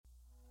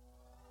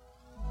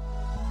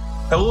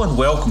Hello and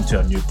welcome to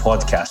our new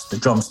podcast, The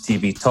Drums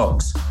TV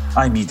Talks.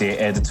 I'm media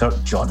editor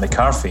John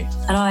McCarthy.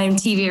 And I'm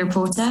TV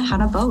reporter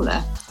Hannah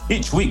Bowler.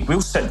 Each week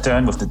we'll sit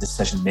down with the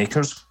decision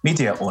makers,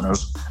 media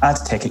owners, ad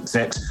tech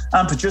execs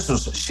and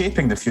producers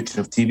shaping the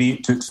future of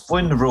TV to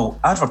explain the role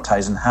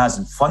advertising has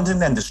in funding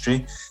the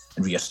industry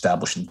and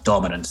re-establishing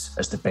dominance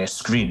as the best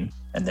screen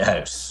in the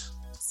house.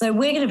 So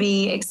we're going to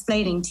be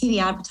explaining TV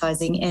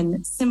advertising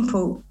in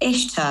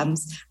simple-ish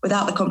terms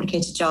without the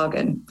complicated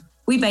jargon.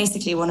 We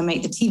basically want to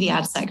make the TV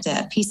ad sector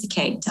a piece of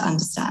cake to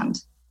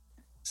understand.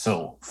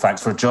 So,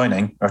 thanks for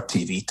joining our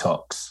TV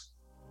Talks.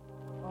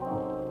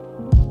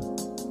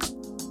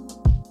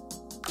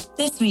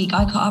 This week,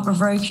 I caught up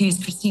with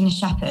Roku's Christina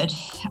Shepherd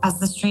as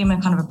the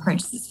streamer kind of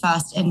approaches its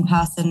first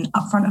in-person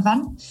upfront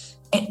event.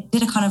 It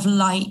did a kind of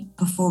light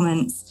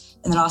performance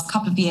in the last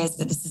couple of years,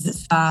 but this is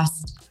its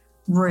first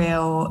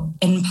real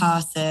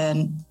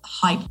in-person,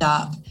 hyped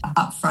up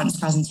upfronts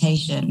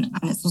presentation.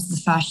 And it's also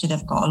the first year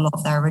they've got a lot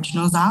of their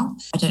originals out.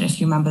 I don't know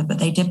if you remember, but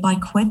they did buy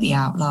Quibi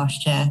out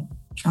last year. Do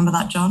you remember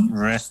that, John?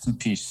 Rest in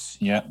peace.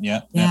 Yeah.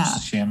 That's a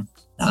shame.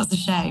 That was a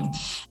shame.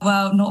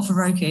 Well, not for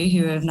Roku,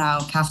 who have now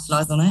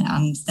capitalised on it.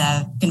 And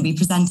they're going to be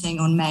presenting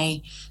on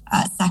May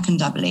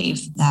 2nd, I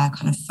believe, their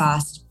kind of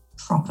first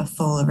proper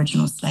full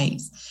original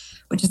slates,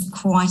 which is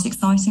quite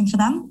exciting for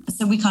them.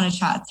 So we kind of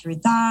chatted through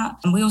that.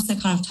 And we also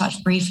kind of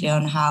touched briefly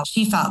on how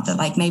she felt that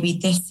like maybe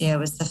this year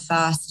was the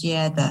first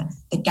year that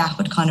the gap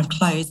had kind of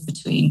closed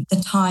between the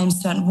time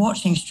spent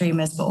watching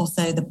streamers, but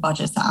also the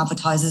budgets that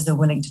advertisers are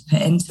willing to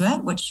put into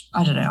it, which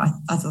I don't know,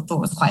 I thought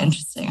was quite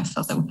interesting. I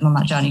felt like we've been on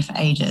that journey for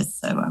ages.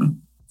 So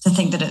to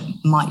think that it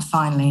might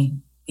finally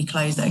be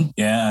closing.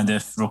 Yeah, and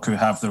if Roku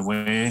have their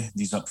way,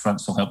 these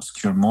upfronts will help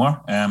secure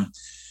more.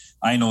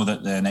 I know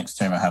that the next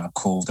time I have a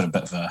cold or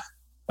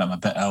I'm a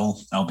bit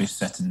ill, I'll be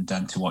sitting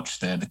down to watch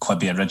the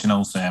Quibi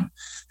originals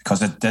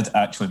because I did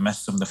actually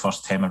miss them the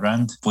first time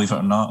around, believe it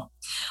or not.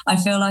 I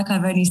feel like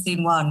I've only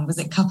seen one. Was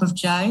it Cup of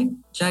Joe?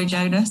 Joe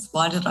Jonas?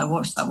 Why did I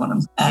watch that one?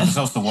 There was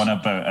also one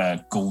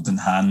about Golden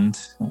Hand,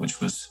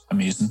 which was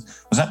amazing.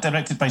 Was that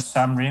directed by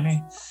Sam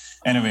Raimi?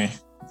 Anyway,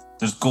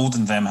 there's Gold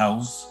in Them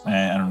Hills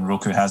and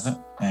Roku has it.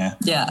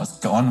 Yeah. Let's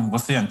get on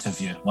with the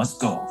interview. Let's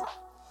go.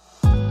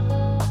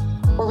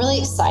 We're really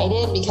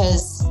excited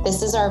because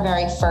this is our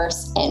very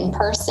first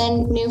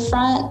in-person New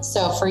Front.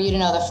 So for you to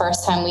know, the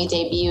first time we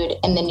debuted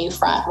in the New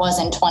Front was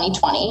in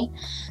 2020.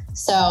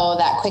 So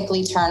that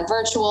quickly turned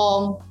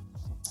virtual,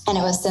 and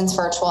it was since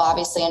virtual,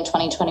 obviously, in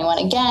 2021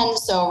 again.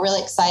 So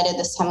really excited.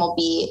 This time will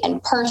be in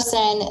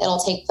person.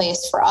 It'll take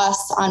place for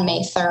us on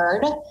May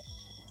 3rd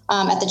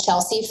at the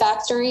Chelsea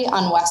Factory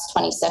on West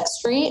 26th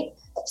Street.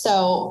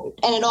 So,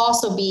 and it'll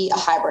also be a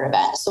hybrid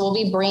event. So we'll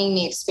be bringing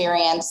the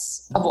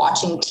experience of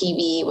watching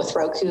TV with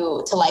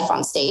Roku to life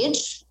on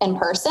stage in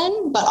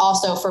person, but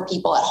also for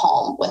people at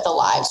home with a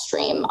live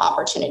stream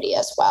opportunity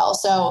as well.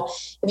 So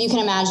if you can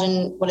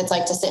imagine what it's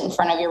like to sit in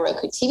front of your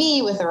Roku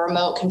TV with a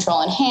remote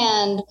control in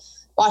hand,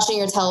 watching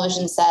your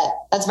television set,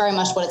 that's very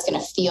much what it's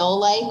going to feel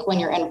like when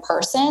you're in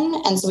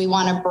person. And so we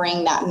want to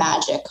bring that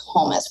magic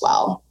home as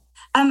well.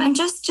 And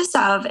just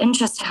out of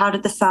interest, how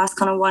did the first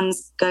kind of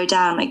ones go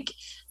down? Like,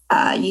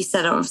 you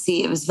said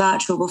obviously it was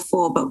virtual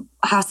before, but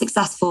how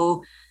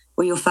successful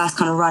were your first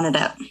kind of run at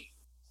it?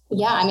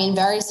 Yeah, I mean,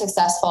 very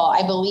successful.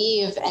 I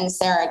believe, and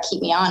Sarah,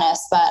 keep me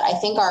honest, but I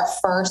think our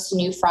first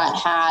New Front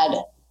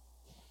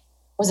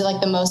was it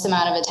like the most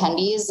amount of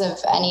attendees of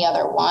any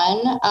other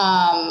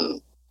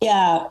one?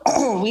 Yeah,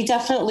 we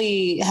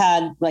definitely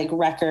had like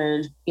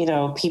record,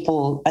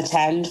 people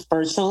attend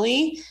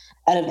virtually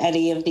out of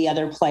any of the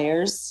other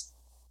players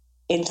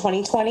in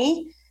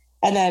 2020.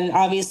 And then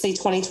obviously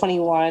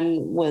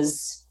 2021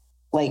 was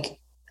like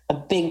a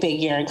big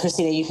year. And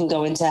Christina, you can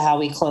go into how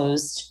we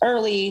closed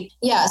early.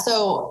 Yeah,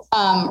 so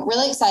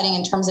really exciting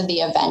in terms of the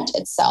event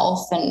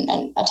itself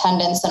and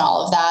attendance and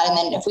all of that. And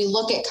then if we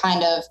look at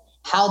kind of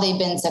how they've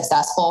been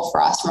successful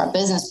for us from a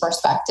business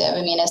perspective,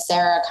 I mean, as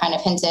Sarah kind of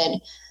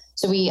hinted,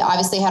 so we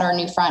obviously had our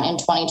New Front in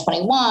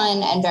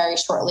 2021, and very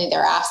shortly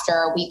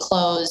thereafter, we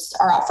closed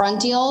our upfront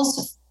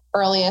deals,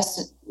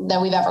 earliest that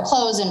we've ever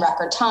closed in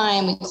record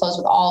time. We closed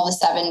with all the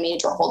 7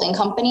 major holding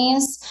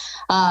companies.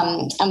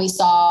 And we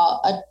saw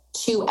a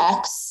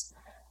 2x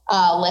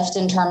lift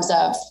in terms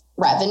of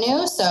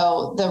revenue.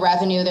 So the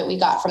revenue that we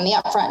got from the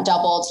upfront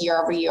doubled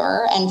year over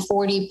year, and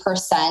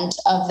 40%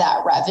 of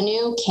that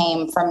revenue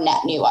came from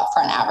net new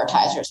upfront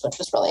advertisers, which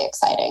was really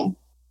exciting.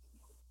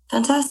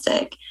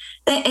 Fantastic.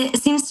 It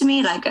seems to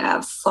me like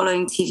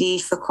following TV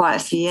for quite a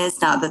few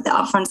years now that the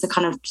upfronts are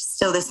kind of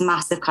still this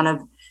massive kind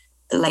of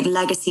like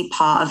legacy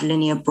part of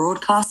linear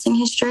broadcasting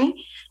history.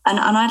 And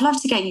I'd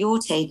love to get your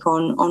take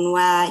on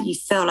where you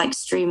feel like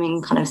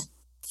streaming kind of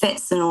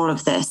fits in all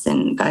of this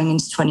and going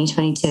into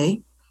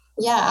 2022.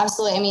 Yeah,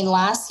 absolutely. I mean,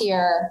 last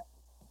year,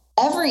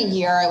 every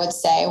year, I would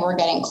say we're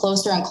getting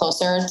closer and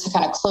closer to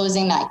kind of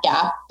closing that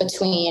gap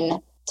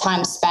between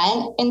time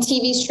spent in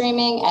TV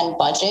streaming and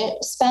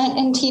budget spent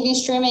in TV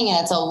streaming. And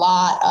it's a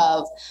lot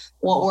of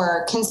what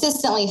we're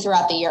consistently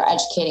throughout the year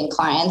educating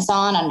clients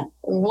on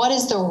what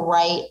is the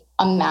right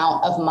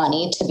amount of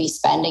money to be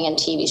spending in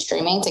TV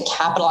streaming to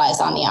capitalize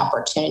on the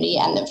opportunity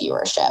and the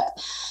viewership.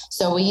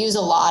 So we use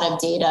a lot of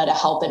data to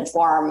help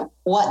inform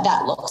what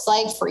that looks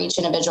like for each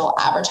individual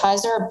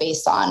advertiser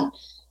based on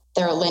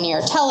their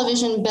linear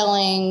television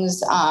billings,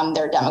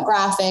 their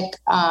demographic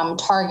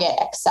target,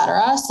 et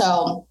cetera.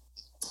 So,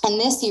 and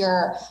this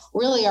year,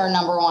 really our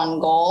number one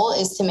goal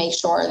is to make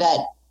sure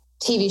that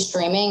TV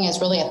streaming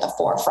is really at the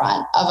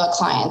forefront of a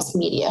client's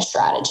media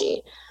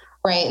strategy,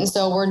 right? And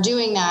so we're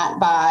doing that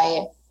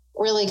by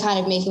really kind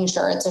of making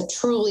sure it's a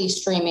truly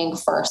streaming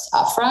first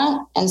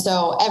upfront. And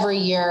so every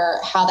year,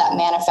 how that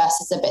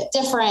manifests is a bit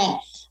different.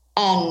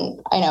 And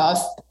I know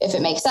if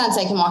it makes sense,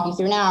 I can walk you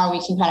through now, or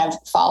we can kind of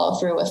follow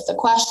through with the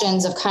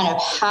questions of kind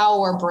of how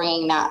we're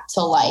bringing that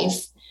to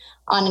life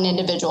on an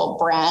individual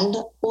brand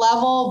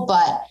level.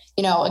 But,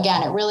 you know,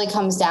 again, it really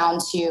comes down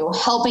to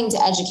helping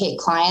to educate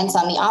clients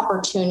on the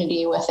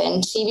opportunity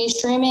within TV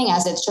streaming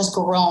as it's just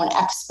grown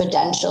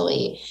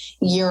exponentially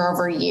year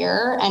over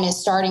year and is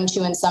starting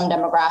to, in some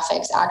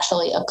demographics,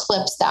 actually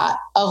eclipse that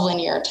of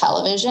linear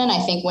television.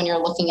 I think when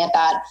you're looking at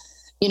that,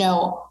 you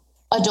know,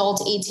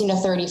 adults 18 to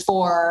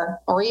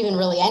 34, or even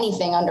really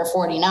anything under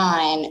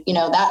 49, you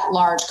know, that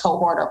large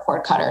cohort are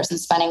cord cutters and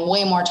spending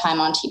way more time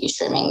on TV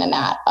streaming than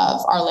that of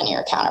our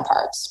linear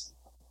counterparts.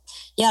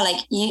 Yeah,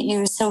 like you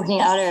were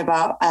talking earlier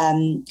about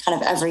kind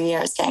of every year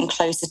it's getting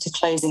closer to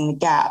closing the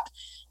gap.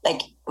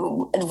 Like,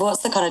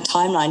 what's the kind of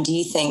timeline, do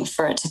you think,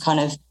 for it to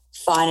kind of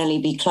finally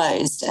be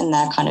closed and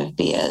there kind of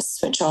be a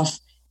switch off,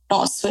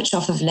 not a switch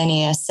off of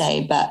linear,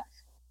 say, but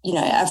you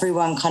know,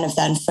 everyone kind of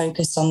then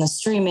focused on the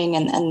streaming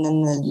and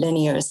then the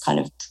linear is kind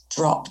of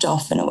dropped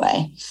off in a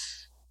way?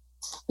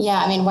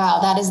 Yeah, I mean, wow,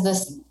 that is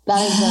the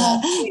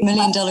 $1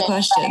 million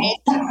question. Right?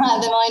 The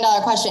 $1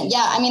 million question.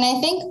 Yeah, I mean,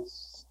 I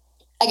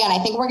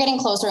think we're getting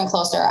closer and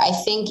closer. I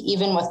think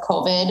even with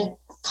COVID,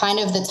 kind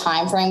of the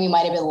time frame we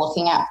might have been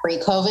looking at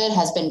pre-COVID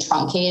has been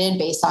truncated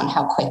based on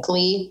how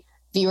quickly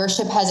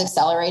viewership has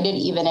accelerated,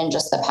 even in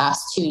just the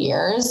past 2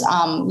 years.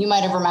 You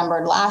might have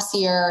remembered last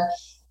year,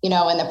 you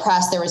know, in the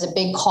press, there was a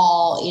big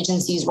call.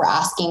 Agencies were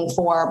asking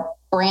for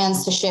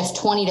brands to shift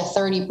 20 to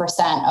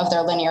 30% of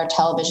their linear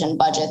television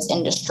budgets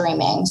into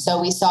streaming.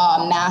 So we saw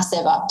a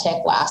massive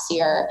uptick last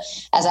year,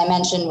 as I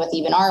mentioned, with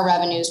even our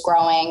revenues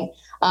growing.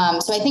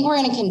 So I think we're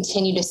going to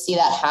continue to see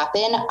that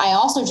happen. I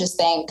also just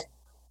think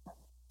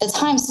the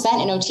time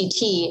spent in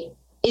OTT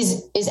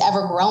is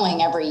ever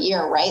growing every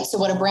year, right? So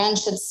what a brand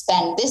should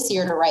spend this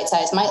year to right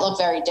size might look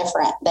very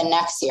different than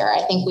next year.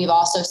 I think we've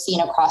also seen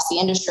across the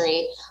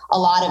industry a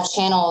lot of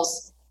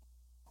channels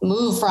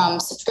move from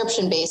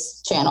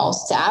subscription-based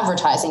channels to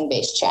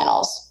advertising-based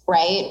channels,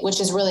 right? Which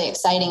is really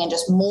exciting, and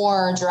just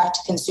more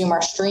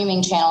direct-to-consumer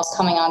streaming channels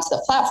coming onto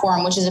the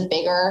platform, which is a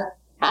bigger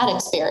ad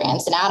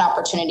experience and ad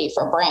opportunity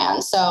for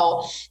brands.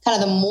 So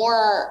kind of the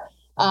more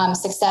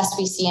success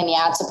we see in the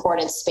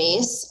ad-supported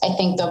space, I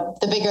think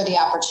the bigger the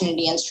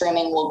opportunity in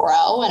streaming will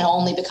grow and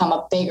only become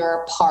a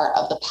bigger part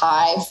of the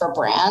pie for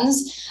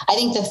brands. I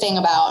think the thing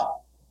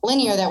about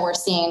linear that we're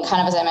seeing,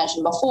 kind of as I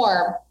mentioned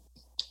before,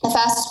 the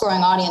fastest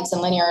growing audience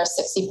in linear is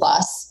 60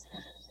 plus.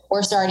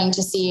 We're starting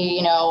to see,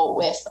 you know,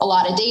 with a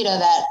lot of data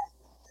that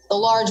the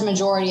large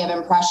majority of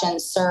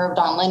impressions served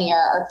on linear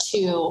are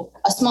to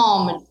a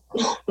small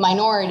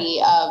minority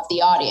of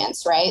the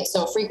audience, right?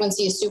 So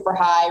frequency is super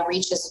high,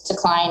 reach is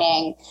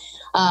declining.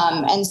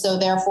 And so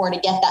therefore, to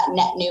get that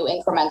net new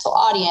incremental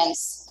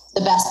audience,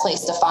 the best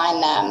place to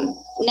find them,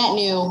 net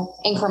new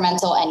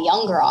incremental and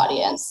younger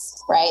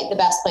audience, right? The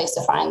best place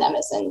to find them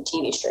is in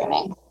TV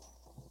streaming.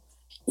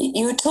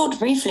 You had talked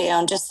briefly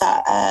on just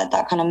that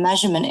kind of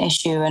measurement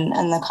issue and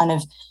the kind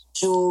of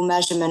dual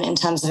measurement in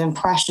terms of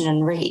impression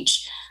and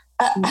reach.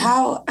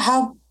 How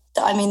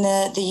I mean,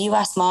 the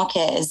US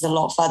market is a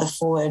lot further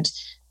forward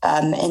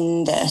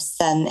in this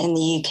than in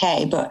the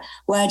UK, but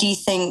where do you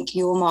think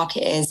your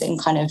market is in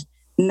kind of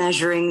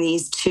measuring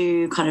these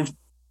two kind of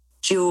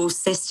dual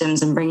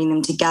systems and bringing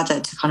them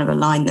together to kind of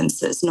align them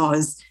so it's not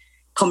as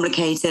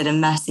complicated and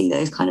messy,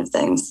 those kind of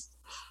things?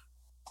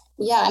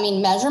 Yeah, I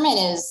mean,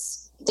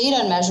 data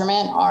and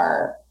measurement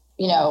are,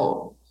 you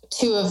know,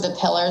 two of the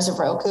pillars of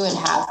Roku and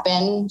have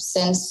been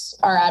since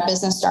our ad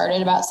business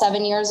started about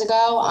 7 years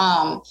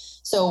ago.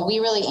 So we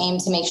really aim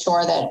to make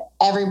sure that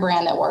every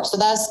brand that works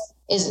with us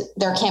is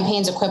their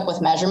campaigns equipped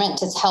with measurement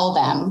to tell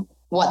them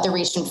what the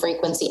reach and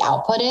frequency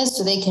output is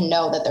so they can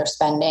know that they're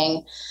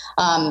spending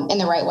in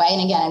the right way.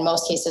 And again, in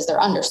most cases, they're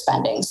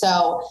underspending.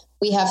 So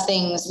we have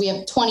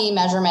 20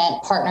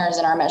 measurement partners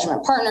in our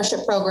measurement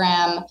partnership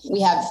program.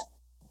 We have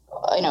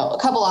a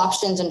couple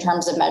options in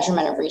terms of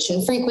measurement of reach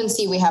and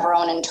frequency. We have our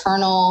own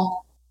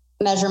internal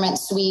measurement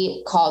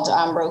suite called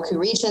Roku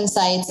Reach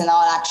Insights, and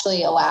that'll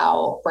actually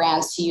allow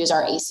brands to use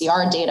our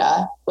ACR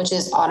data, which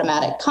is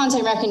automatic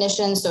content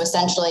recognition. So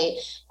essentially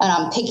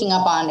picking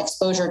up on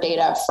exposure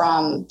data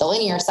from the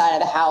linear side of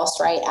the house,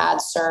 right?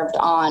 Ads served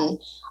on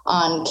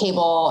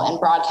cable and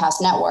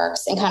broadcast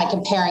networks, and kind of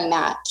comparing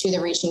that to the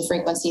reach and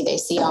frequency they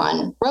see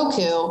on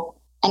Roku,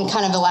 and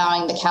kind of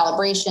allowing the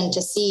calibration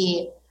to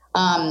see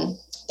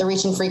the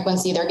reach and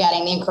frequency they're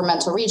getting, the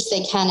incremental reach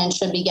they can and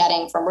should be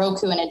getting from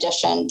Roku in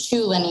addition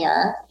to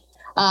linear.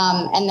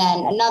 And then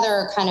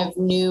another kind of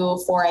new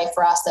foray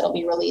for us that'll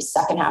be released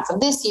second half of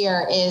this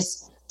year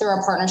is through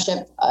our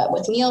partnership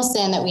with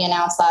Nielsen that we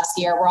announced last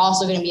year. We're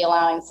also going to be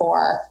allowing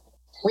for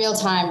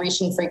real-time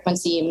reach and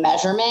frequency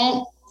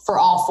measurement for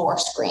all 4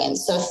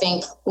 screens. So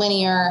think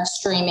linear,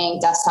 streaming,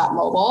 desktop,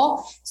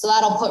 mobile. So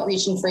that'll put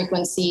reach and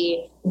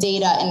frequency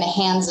data in the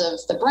hands of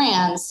the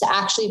brands to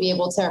actually be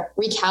able to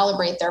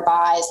recalibrate their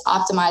buys,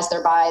 optimize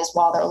their buys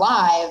while they're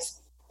live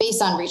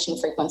based on reach and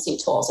frequency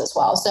tools as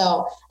well.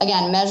 So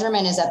again,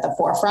 measurement is at the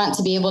forefront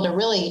to be able to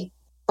really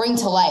bring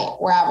to light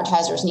where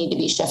advertisers need to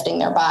be shifting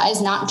their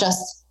buys, not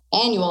just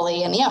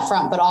annually in the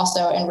upfront, but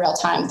also in real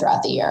time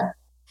throughout the year.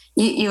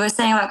 You were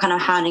saying about kind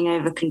of handing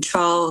over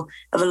control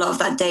of a lot of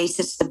that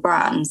data to the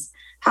brands.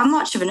 How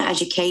much of an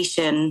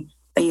education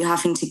are you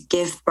having to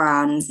give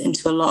brands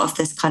into a lot of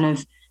this kind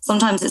of,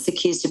 sometimes it's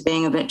accused of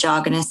being a bit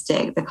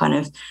jargonistic, the kind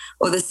of,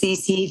 or the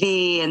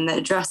CTV and the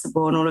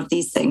addressable and all of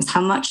these things.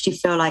 How much do you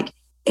feel like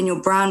in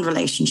your brand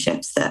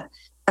relationships that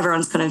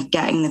everyone's kind of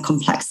getting the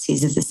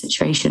complexities of the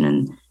situation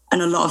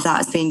and a lot of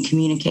that is being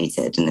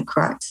communicated in the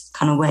correct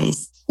kind of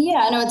ways?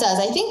 Yeah, no, it does.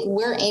 I think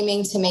we're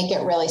aiming to make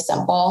it really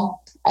simple.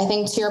 I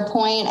think to your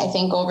point, I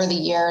think over the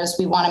years,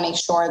 we want to make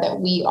sure that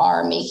we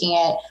are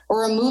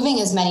we're removing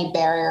as many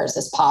barriers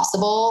as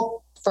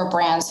possible for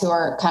brands who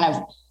are kind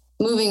of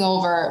moving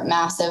over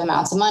massive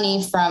amounts of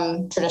money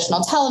from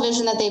traditional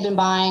television that they've been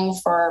buying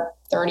for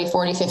 30,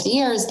 40, 50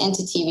 years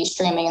into TV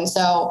streaming. And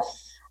so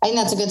I think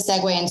that's a good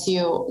segue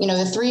into,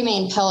 the 3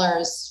 main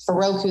pillars for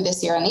Roku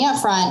this year in the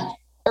upfront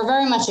are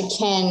very much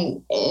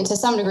akin to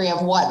some degree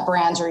of what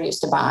brands are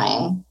used to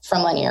buying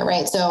from linear,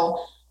 right? So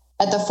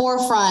at the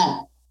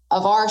forefront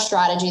of our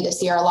strategy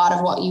this year, a lot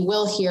of what you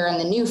will hear in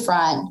the new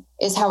front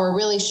is how we're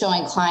really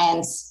showing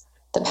clients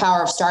the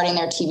power of starting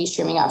their TV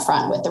streaming up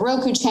front with the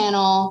Roku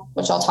channel,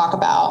 which I'll talk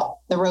about,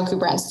 the Roku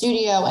brand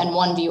studio, and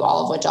OneView,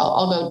 all of which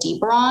I'll go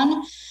deeper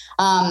on.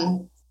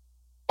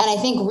 And I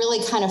think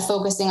really kind of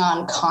focusing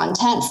on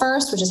content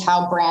first, which is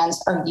how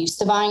brands are used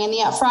to buying in the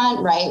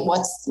upfront, right?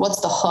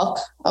 What's the hook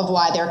of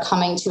why they're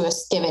coming to a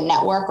given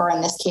network, or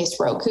in this case,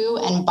 Roku,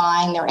 and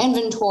buying their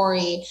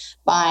inventory,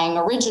 buying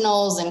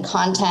originals and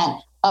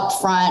content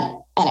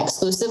upfront and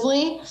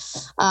exclusively.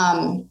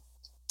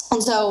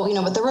 And so,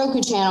 with the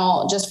Roku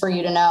channel, just for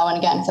you to know, and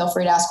again, feel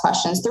free to ask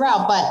questions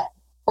throughout, but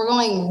we're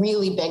going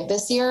really big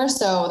this year.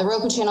 So the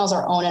Roku channel is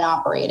our own and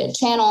operated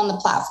channel on the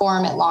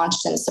platform. It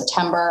launched in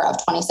September of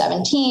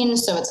 2017.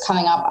 So it's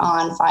coming up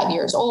on 5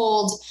 years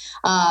old.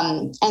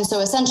 And so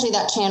essentially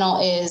that channel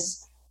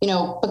is,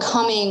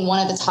 becoming one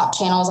of the top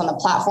channels on the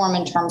platform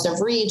in terms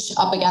of reach,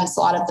 up against a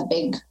lot of the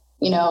big,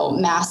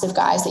 massive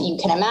guys that you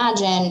can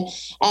imagine.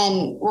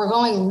 And we're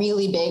going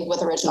really big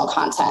with original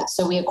content.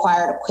 So we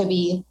acquired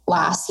Quibi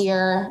last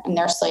year and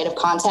their slate of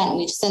content, and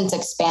we've since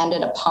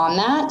expanded upon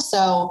that.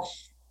 So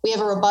we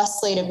have a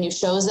robust slate of new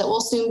shows that we'll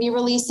soon be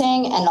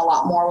releasing, and a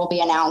lot more will be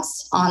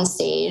announced on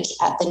stage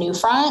at the new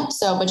front.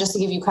 But just to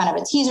give you kind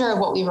of a teaser of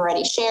what we've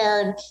already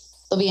shared,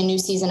 there'll be a new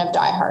season of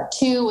Die Hard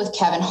 2 with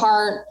Kevin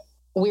Hart,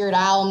 Weird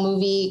Al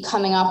movie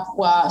coming up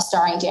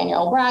starring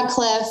Daniel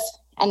Radcliffe,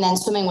 and then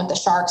Swimming with the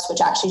Sharks, which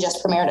actually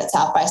just premiered at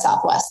South by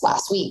Southwest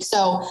last week.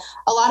 So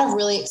a lot of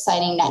really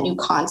exciting net new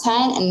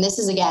content. And this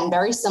is, again,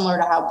 very similar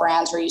to how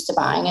brands are used to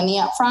buying in the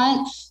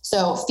upfront.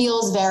 So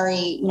feels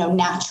very,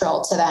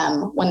 natural to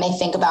them when they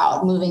think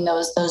about moving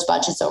those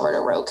budgets over to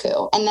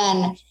Roku. And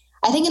then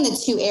I think in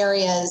the 2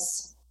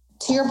 areas,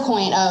 to your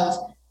point of,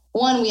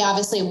 one, we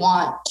obviously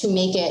want to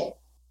make it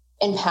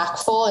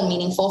impactful and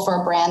meaningful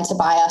for a brand to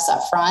buy us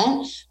up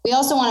front. We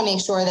also want to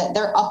make sure that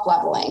they're up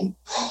leveling,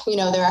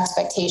 their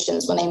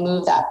expectations when they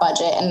move that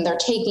budget, and they're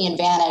taking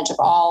advantage of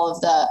all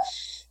of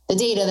the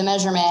data, the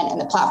measurement,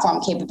 and the platform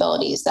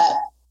capabilities that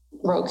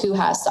Roku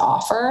has to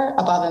offer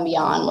above and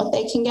beyond what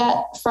they can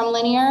get from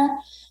linear.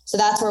 So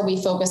that's where we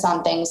focus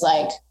on things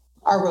like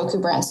our Roku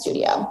brand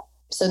studio.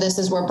 So this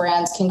is where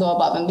brands can go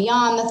above and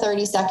beyond the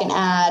 30-second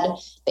ad.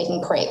 They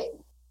can create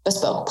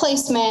bespoke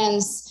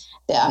placements,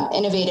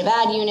 innovative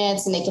ad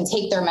units, and they can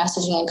take their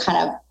messaging and kind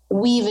of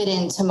weave it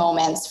into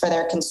moments for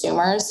their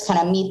consumers, kind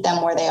of meet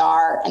them where they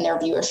are in their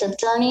viewership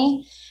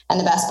journey. And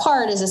the best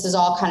part is this is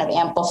all kind of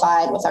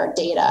amplified with our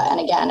data. And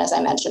again, as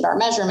I mentioned, our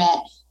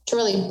measurement to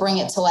really bring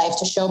it to life,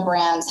 to show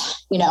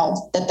brands,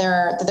 that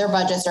their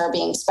budgets are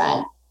being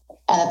spent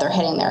and that they're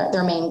hitting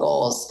their main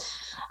goals.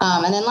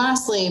 And then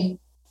lastly,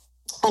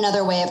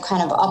 another way of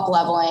kind of up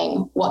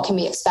leveling what can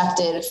be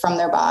expected from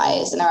their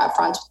buys and their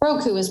upfront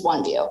Roku is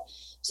OneView.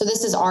 So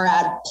this is our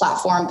ad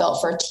platform built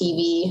for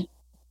TV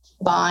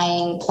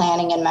buying,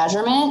 planning, and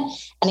measurement.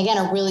 And again,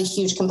 a really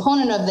huge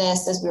component of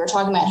this, as we were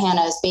talking about,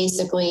 Hannah, is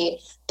basically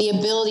the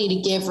ability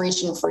to give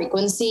reach and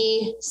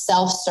frequency,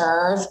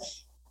 self-serve.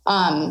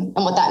 And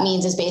what that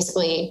means is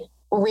basically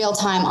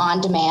real-time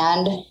on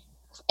demand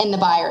in the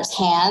buyer's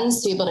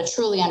hands to be able to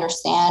truly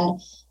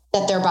understand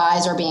that their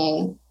buys are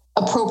being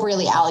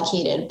appropriately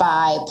allocated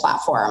by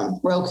platform,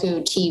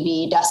 Roku,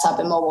 TV, desktop,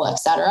 and mobile, et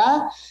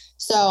cetera.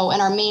 So,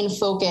 and our main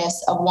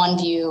focus of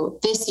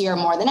OneView this year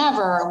more than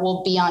ever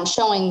will be on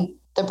showing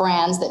the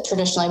brands that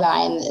traditionally buy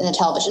in the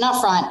television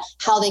upfront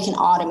how they can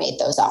automate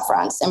those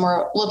upfronts. And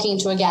we're looking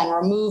to, again,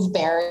 remove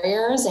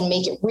barriers and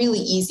make it really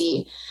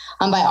easy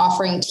by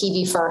offering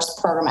TV first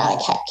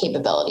programmatic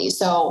capabilities.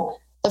 So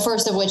the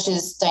first of which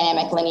is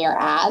dynamic linear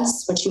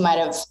ads, which you might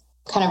have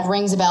kind of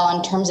rings a bell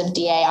in terms of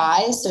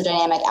DAI, so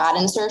dynamic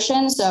ad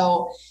insertion.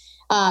 So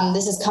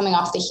this is coming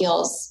off the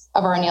heels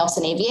of our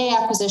Nielsen AVA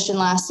acquisition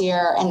last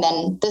year. And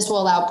then this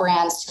will allow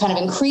brands to kind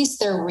of increase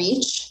their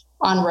reach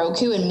on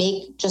Roku and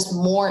make just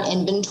more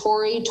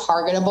inventory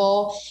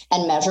targetable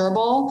and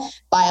measurable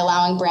by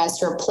allowing brands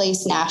to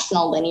replace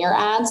national linear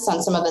ads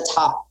on some of the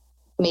top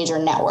major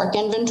network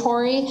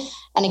inventory.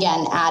 And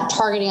again, add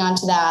targeting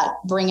onto that,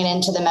 bring it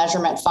into the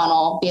measurement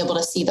funnel, be able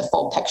to see the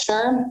full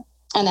picture.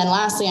 And then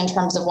lastly, in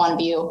terms of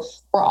OneView,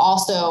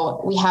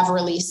 we have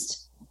released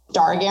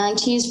DAR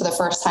guarantees for the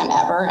first time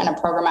ever in a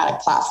programmatic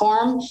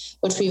platform,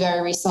 which we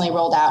very recently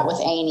rolled out with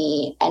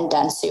A&E and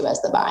Dentsu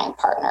as the buying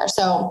partner.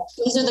 So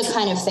these are the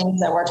kind of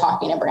things that we're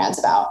talking to brands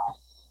about.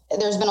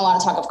 There's been a lot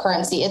of talk of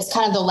currency. It's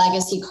kind of the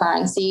legacy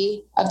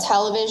currency of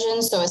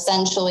television. So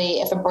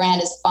essentially, if a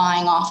brand is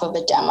buying off of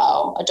a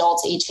demo,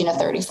 adults 18 to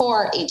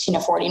 34, 18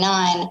 to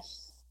 49,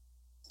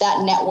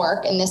 that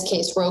network, in this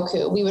case,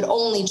 Roku, we would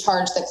only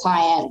charge the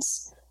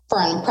clients for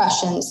an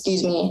impression,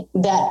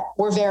 that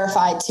were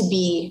verified to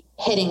be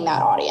hitting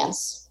that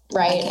audience,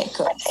 right? Okay,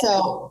 correct.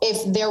 So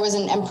if there was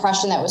an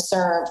impression that was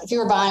served, if you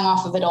were buying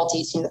off of adults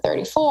 18 to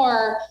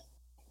 34,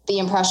 the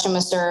impression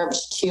was served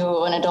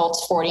to an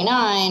adult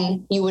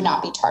 49, you would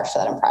not be charged for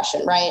that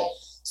impression, right?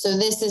 So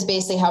this is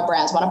basically how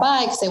brands want to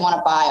buy, because they want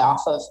to buy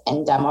off of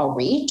in-demo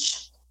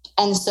reach.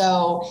 And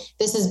so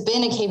this has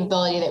been a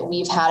capability that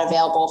we've had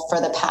available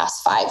for the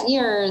past 5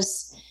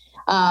 years,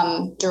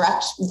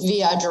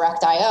 via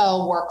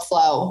Direct.io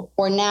workflow.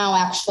 We're now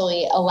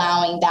actually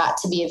allowing that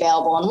to be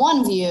available in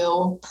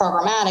OneView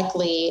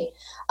programmatically.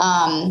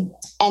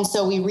 And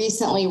so we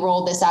recently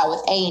rolled this out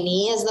with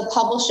A&E as the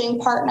publishing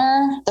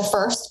partner, the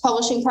first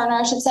publishing partner,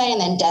 I should say, and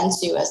then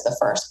Dentsu as the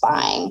first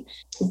buying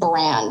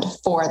brand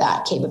for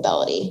that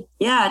capability.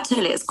 Yeah,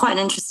 totally. It's quite an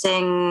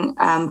interesting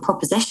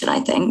proposition, I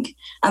think.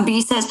 But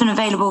you say it's been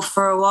available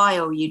for a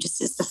while.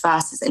 It's the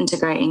first it's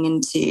integrating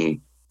into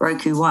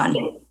Roku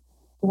One.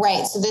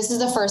 Right. So this is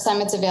the first time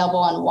it's available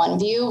on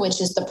OneView,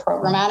 which is the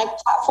programmatic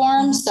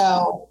platform.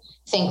 So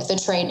think The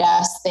Trade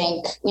Desk,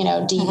 think,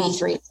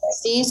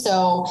 DV360.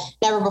 So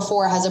never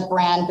before has a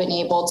brand been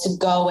able to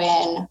go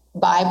in,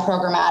 buy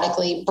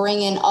programmatically,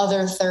 bring in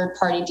other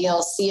third-party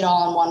deals, see it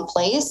all in one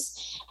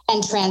place,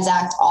 and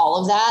transact all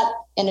of that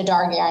in a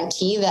DAR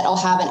guarantee that'll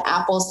have an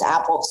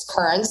apples-to-apples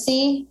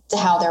currency to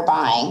how they're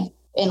buying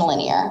in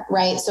linear,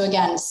 right? So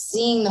again,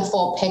 seeing the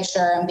full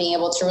picture and being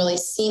able to really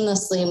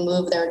seamlessly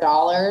move their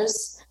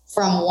dollars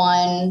from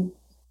one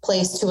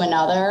place to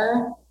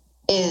another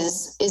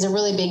is a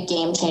really big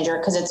game changer,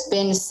 because it's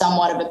been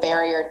somewhat of a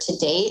barrier to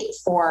date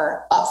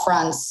for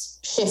upfronts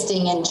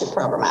shifting into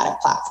programmatic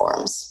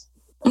platforms.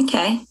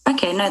 Okay.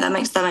 No, that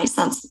makes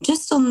sense.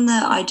 Just on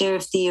the idea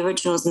of the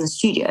originals and the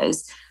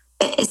studios,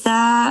 is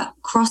there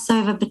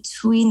crossover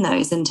between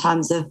those in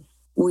terms of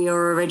will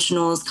your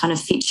originals kind of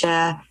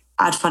feature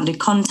ad-funded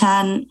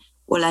content?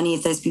 Will any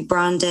of those be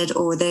branded,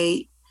 or will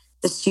the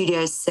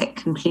studios sit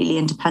completely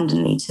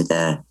independently to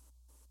the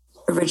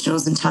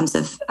originals in terms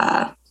of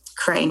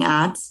creating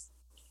ads?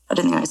 I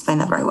don't think I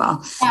explained that very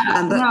well.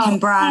 Can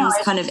brands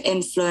kind of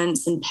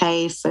influence and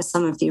pay for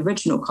some of the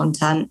original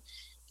content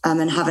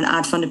and have an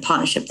ad-funded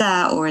partnership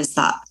there, or is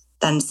that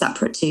then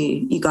separate to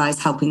you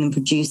guys helping them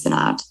produce an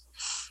ad?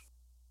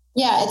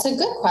 Yeah, it's a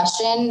good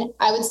question.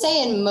 I would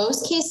say in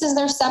most cases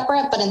they're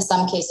separate, but in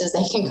some cases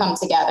they can come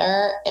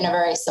together in a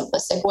very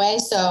simplistic way.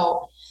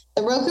 So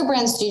the Roku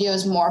brand studio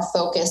is more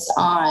focused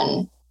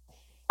on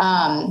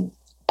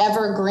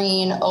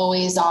evergreen,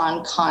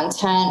 always-on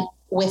content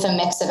with a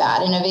mix of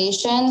ad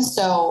innovation.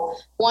 So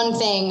one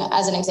thing,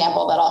 as an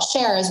example, that I'll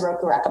share is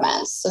Roku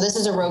Recommends. So this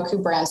is a Roku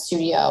brand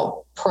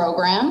studio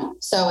program.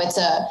 So it's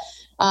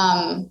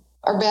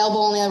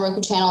available only on the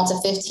Roku channel. It's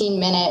a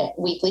 15-minute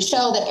weekly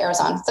show that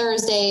airs on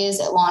Thursdays.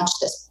 It launched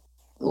this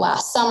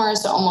last summer,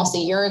 so almost a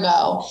year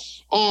ago.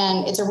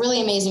 And it's a really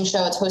amazing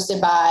show. It's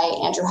hosted by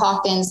Andrew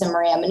Hawkins and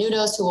Maria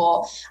Menounos, who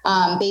will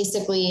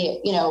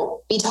basically,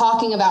 be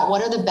talking about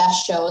what are the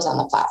best shows on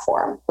the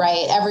platform,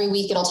 right? Every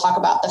week it'll talk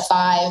about the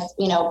 5,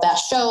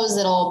 best shows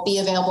that'll be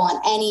available on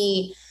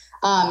any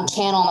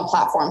channel on the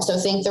platform. So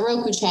think the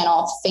Roku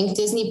channel, think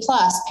Disney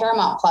Plus,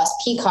 Paramount Plus,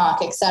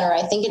 Peacock, et cetera.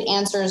 I think it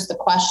answers the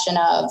question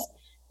of,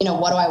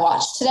 what do I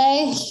watch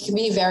today? It can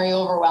be very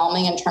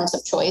overwhelming in terms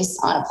of choice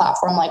on a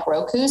platform like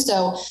Roku.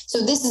 So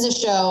this is a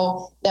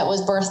show that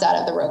was birthed out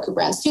of the Roku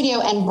brand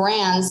studio, and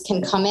brands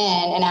can come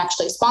in and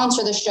actually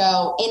sponsor the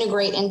show,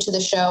 integrate into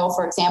the show.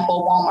 For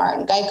example, Walmart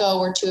and Geico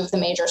were two of the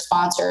major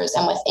sponsors.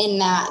 And within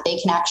that, they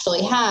can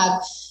actually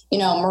have,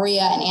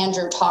 Maria and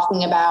Andrew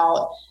talking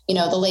about,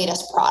 the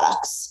latest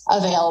products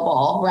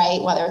available,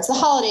 right? Whether it's the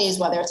holidays,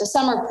 whether it's a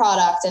summer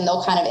product, and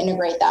they'll kind of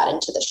integrate that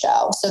into the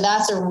show. So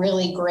that's a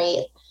really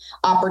great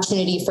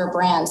opportunity for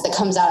brands that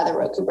comes out of the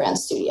Roku brand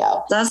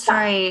studio.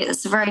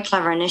 It's a very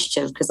clever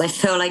initiative, because I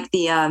feel like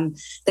the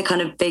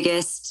kind of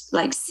biggest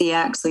like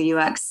CX or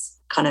UX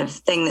kind of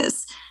thing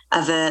that's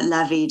ever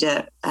levied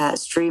at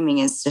streaming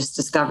is just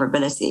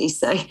discoverability.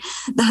 So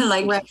they're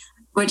like, right.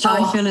 Which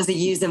I feel as a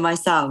user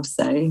myself.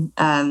 So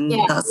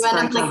that's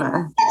very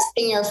clever.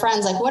 Texting your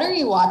friends, like, what are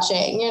you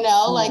watching?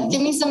 Like,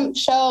 give me some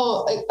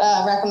show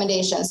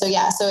recommendations. So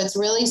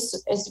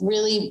it's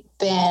really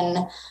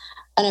been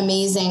an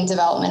amazing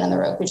development in the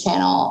Roku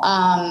channel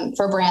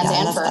for brands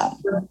and for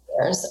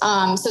viewers.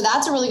 So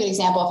that's a really good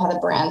example of how the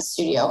brand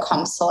studio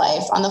comes to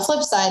life. On the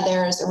flip side,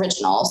 there's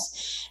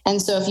originals.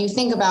 And so if you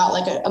think about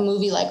like a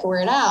movie like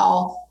Weird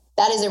Al,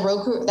 that is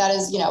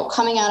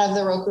coming out of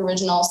the Roku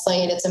original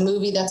slate. It's a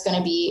movie that's going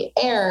to be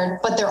aired,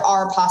 but there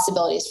are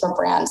possibilities for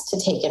brands to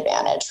take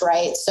advantage,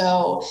 right?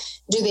 So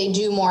do they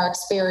do more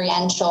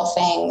experiential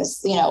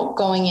things,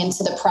 going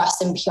into the press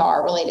and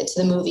PR related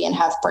to the movie and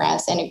have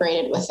brands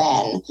integrated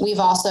within? We've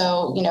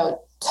also,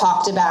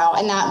 talked about,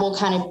 and that will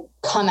kind of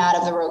come out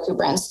of the Roku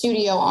brand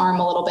studio arm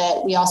a little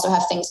bit. We also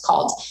have things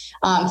called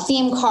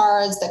theme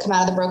cards that come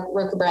out of the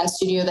Roku brand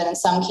studio that in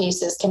some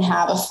cases can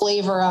have a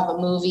flavor of a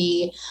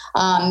movie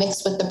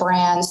mixed with the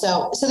brand.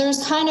 So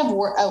there's kind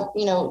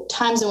of,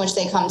 times in which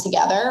they come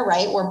together,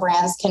 right? Where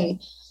brands can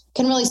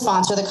really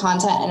sponsor the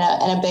content in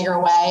a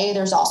bigger way.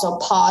 There's also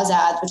pause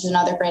ads, which is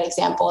another great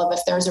example of if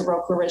there's a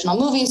Roku original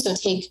movie. So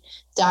take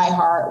Die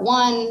Hard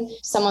 1,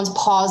 someone's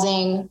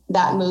pausing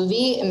that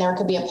movie, and there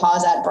could be a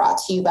pause ad brought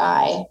to you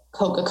by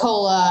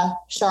Coca-Cola,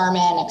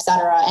 Charmin, et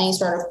cetera, any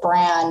sort of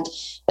brand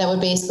that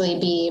would basically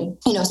be,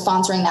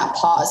 sponsoring that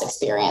pause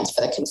experience for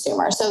the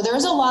consumer. So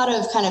there's a lot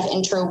of kind of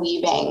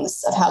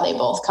interweavings of how they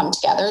both come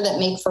together that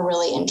make for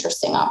really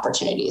interesting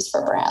opportunities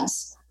for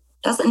brands.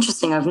 That's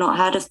interesting. I've not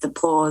heard of the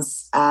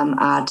pause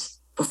ad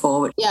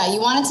before. Yeah,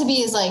 you want it to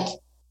be as like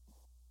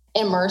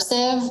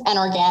immersive and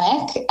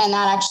organic, and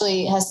that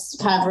actually has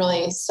kind of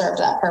really served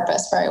that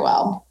purpose very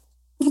well.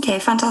 Okay,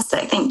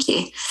 fantastic. Thank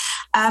you.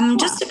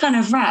 Just to kind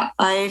of wrap,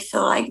 I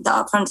feel like the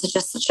Upfronts are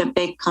just such a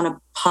big kind of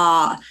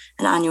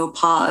an annual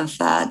part of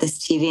this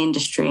TV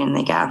industry, and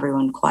they get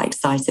everyone quite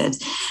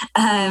excited.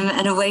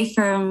 And away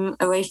from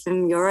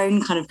your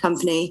own kind of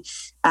company,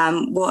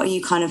 what are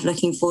you kind of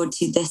looking forward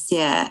to this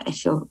year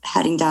if you're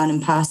heading down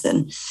in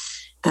person?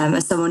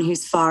 As someone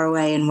who's far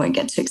away and won't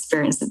get to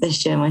experience it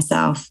this year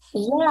myself.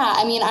 Yeah,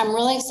 I'm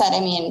really excited.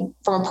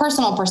 From a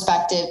personal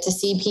perspective, to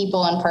see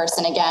people in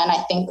person again.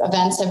 I think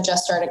events have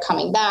just started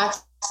coming back.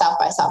 South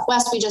by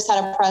Southwest, we just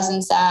had a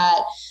presence at.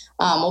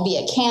 We'll be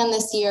at Cannes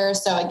this year.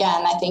 So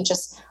again, I think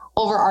just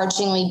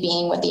overarchingly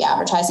being with the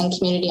advertising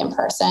community in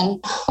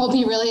person will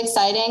be really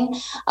exciting.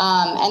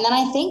 And then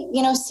I think,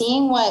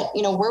 seeing what,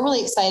 we're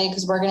really excited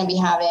because we're going to be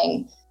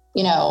having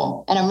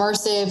an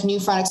immersive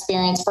NewFront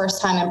experience, first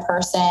time in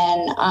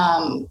person.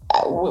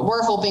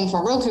 We're hoping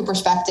from a Roku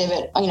perspective,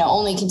 it,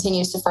 only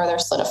continues to further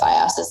solidify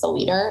us as the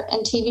leader in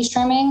TV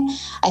streaming.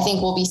 I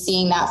think we'll be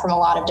seeing that from a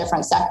lot of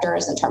different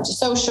sectors in terms of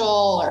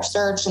social or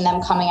search, and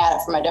them coming at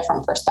it from a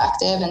different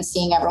perspective and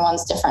seeing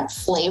everyone's different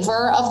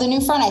flavor of the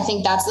NewFront. I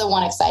think that's the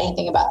one exciting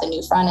thing about the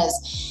NewFront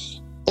is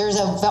there's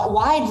a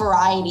wide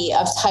variety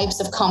of types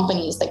of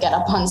companies that get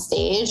up on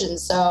stage. And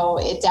so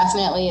it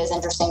definitely is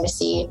interesting to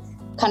see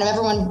kind of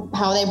everyone,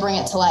 how they bring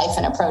it to life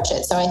and approach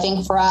it. So I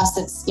think for us,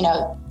 it's,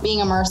 being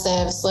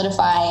immersive,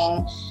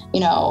 solidifying,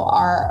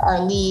 our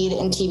lead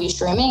in TV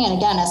streaming. And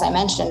again, as I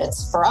mentioned,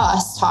 it's for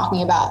us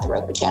talking about the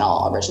Roku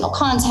channel original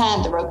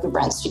content, the Roku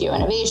brand studio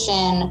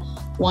innovation,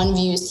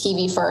 OneView's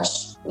TV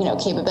first,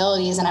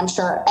 capabilities. And I'm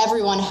sure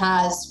everyone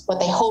has what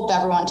they hope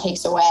everyone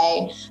takes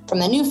away from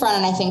the NewFront.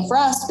 And I think for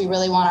us, we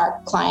really want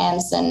our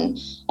clients and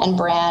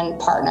brand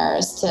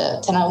partners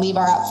to now leave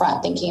our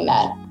Upfront thinking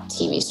that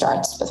TV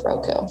starts with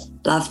Roku.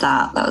 Love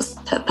that. That was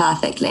put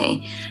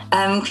perfectly.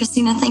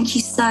 Christina, thank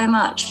you so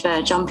much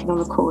for jumping on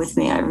the call with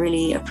me. I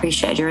really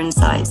appreciate your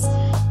insights.